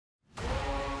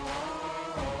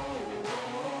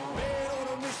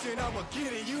mission, I'ma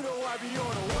get it. You know I be on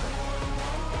a what?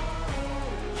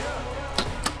 Yeah.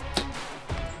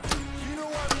 You know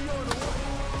I be on a what?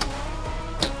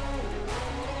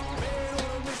 Man on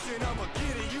a mission, I'ma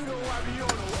get it. You know I be on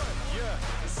a what?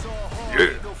 Yeah. It's all hard,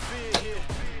 ain't no fear here.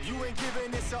 You ain't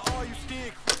giving this all you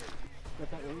stick.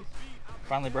 Got that release?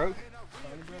 Finally broke?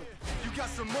 Finally broke. You got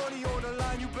some money on the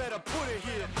line, you better put it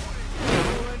here.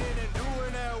 Doing it and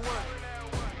doing that work.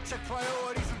 Check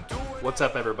priorities, I'm doing. What's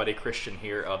up, everybody? Christian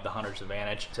here of the Hunter's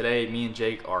Advantage. Today, me and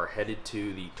Jake are headed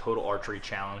to the Total Archery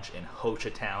Challenge in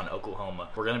Shootout, Oklahoma.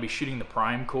 We're going to be shooting the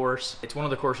Prime course. It's one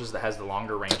of the courses that has the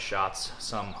longer range shots,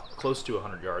 some close to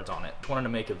 100 yards on it. Just wanted to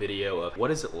make a video of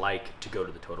what is it like to go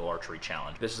to the Total Archery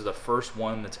Challenge. This is the first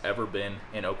one that's ever been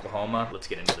in Oklahoma. Let's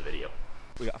get into the video.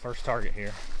 We got first target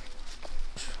here.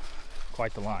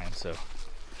 Quite the line, so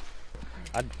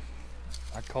I'd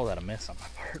call that a miss on my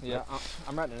part. Yeah,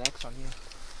 I'm writing an X on you.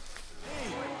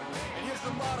 And here's the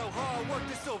motto, hard work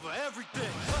is over everything.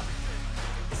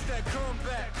 It's that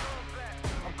comeback.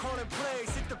 I'm calling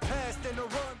plays, hit the pass, then the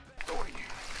run.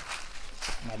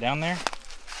 Am I down there?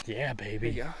 Yeah,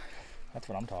 baby. There you go. That's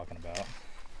what I'm talking about.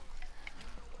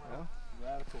 Well,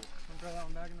 Radical. Wanna throw that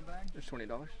one back in the bag? there's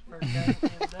 $20. First guy for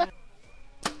the day.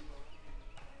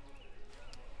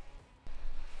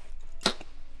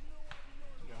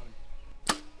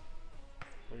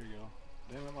 There you go.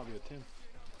 Damn, that might be a 10.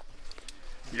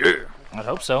 Yeah. I'd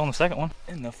hope so on the second one.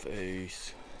 In the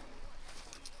face.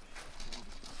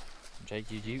 Jake,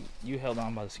 you held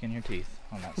on by the skin of your teeth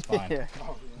on that spine. Yeah.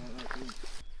 Oh,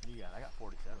 yeah, You got, I got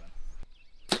 47.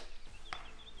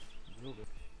 real good.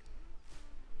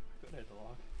 Could hit the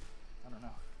lock. I don't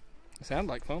know. It sounded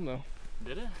like foam though.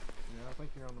 Did it? Yeah, I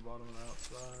think you're on the bottom of the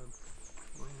outside.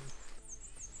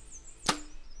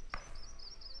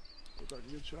 Looks like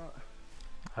a good shot.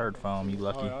 I heard foam. You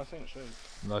lucky. Oh, yeah, I seen it shake.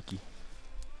 Lucky.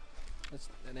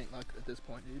 It ain't luck at this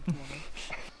point, dude. Come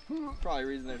on, man. Probably the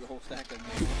reason there's a whole stack of them.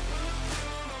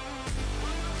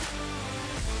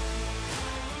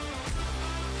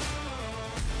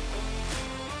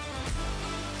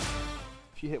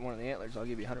 If you hit one of the antlers, I'll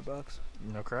give you $100.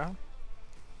 No crowd?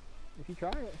 If you try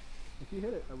it. If you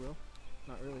hit it, I will.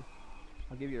 Not really.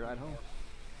 I'll give you a ride home.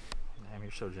 Damn,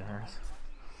 you're so generous.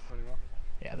 Pretty well.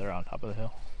 Yeah, they're on top of the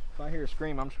hill. If I hear a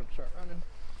scream, I'm just gonna start running.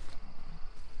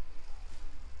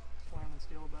 Slamming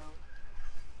steel about.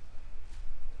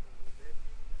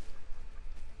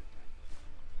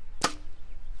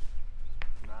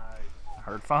 Nice. I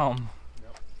heard foam.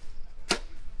 Yep.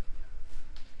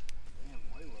 Damn,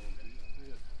 way low, dude. See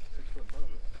it 6 foot above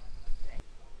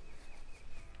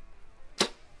it.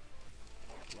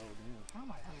 Low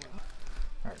again.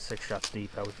 Alright, 6 shots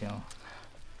deep. How we feeling?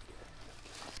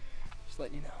 Just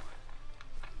letting you know.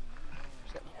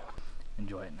 Just letting you know.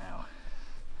 Enjoy it now.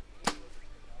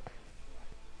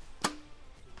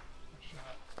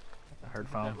 I heard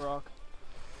foam. That rock.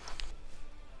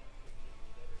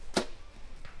 There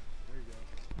you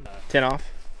go. 10 off.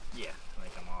 Yeah, I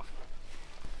think I'm off.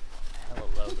 Hella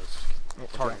low.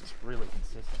 Those targets really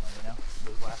consistently, you know?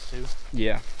 Those last two.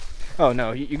 Yeah. Oh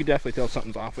no, you could definitely tell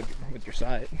something's off with your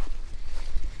sight.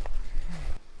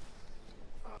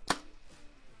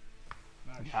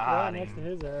 Nice Got shot. him. Next to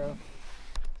his arrow.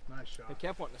 Nice shot. I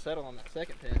kept wanting to settle on that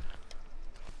second pin.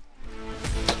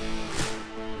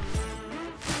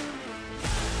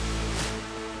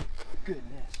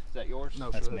 Goodness. Is that yours? No,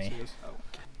 That's sure, me. his. Oh.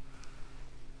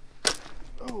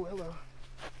 Oh, hello.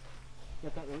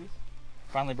 Got that release?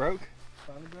 Finally broke?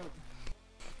 Finally broke.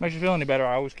 Makes you feel any better.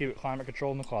 I always keep it climate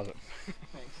controlled in the closet.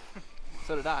 Thanks.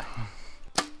 So did I.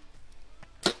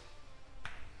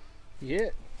 You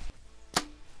hit.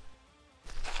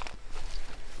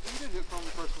 You did hit from the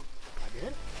first one. I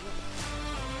did?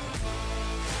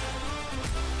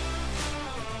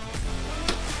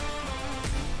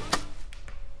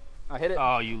 I hit it.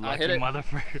 Oh, you I lucky hit it.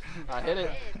 motherfucker. I hit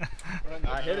it.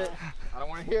 I hit it. I don't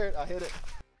want to hear it. I hit it.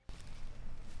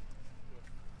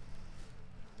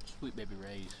 Sweet baby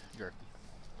Ray's jerky.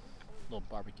 Little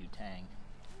barbecue tang.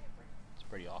 It's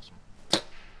pretty awesome.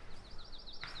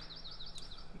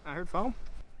 I heard foam.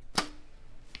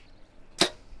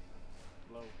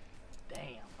 Low.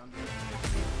 Damn.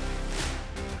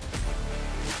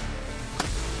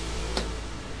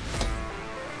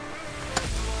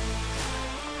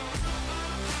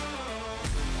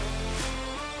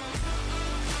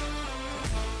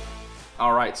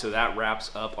 Alright, so that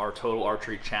wraps up our Total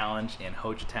Archery Challenge in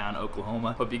Shootout,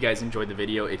 Oklahoma. Hope you guys enjoyed the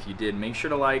video. If you did, make sure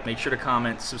to like, make sure to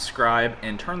comment, subscribe,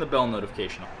 and turn the bell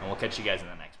notification on. And we'll catch you guys in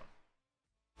the next one.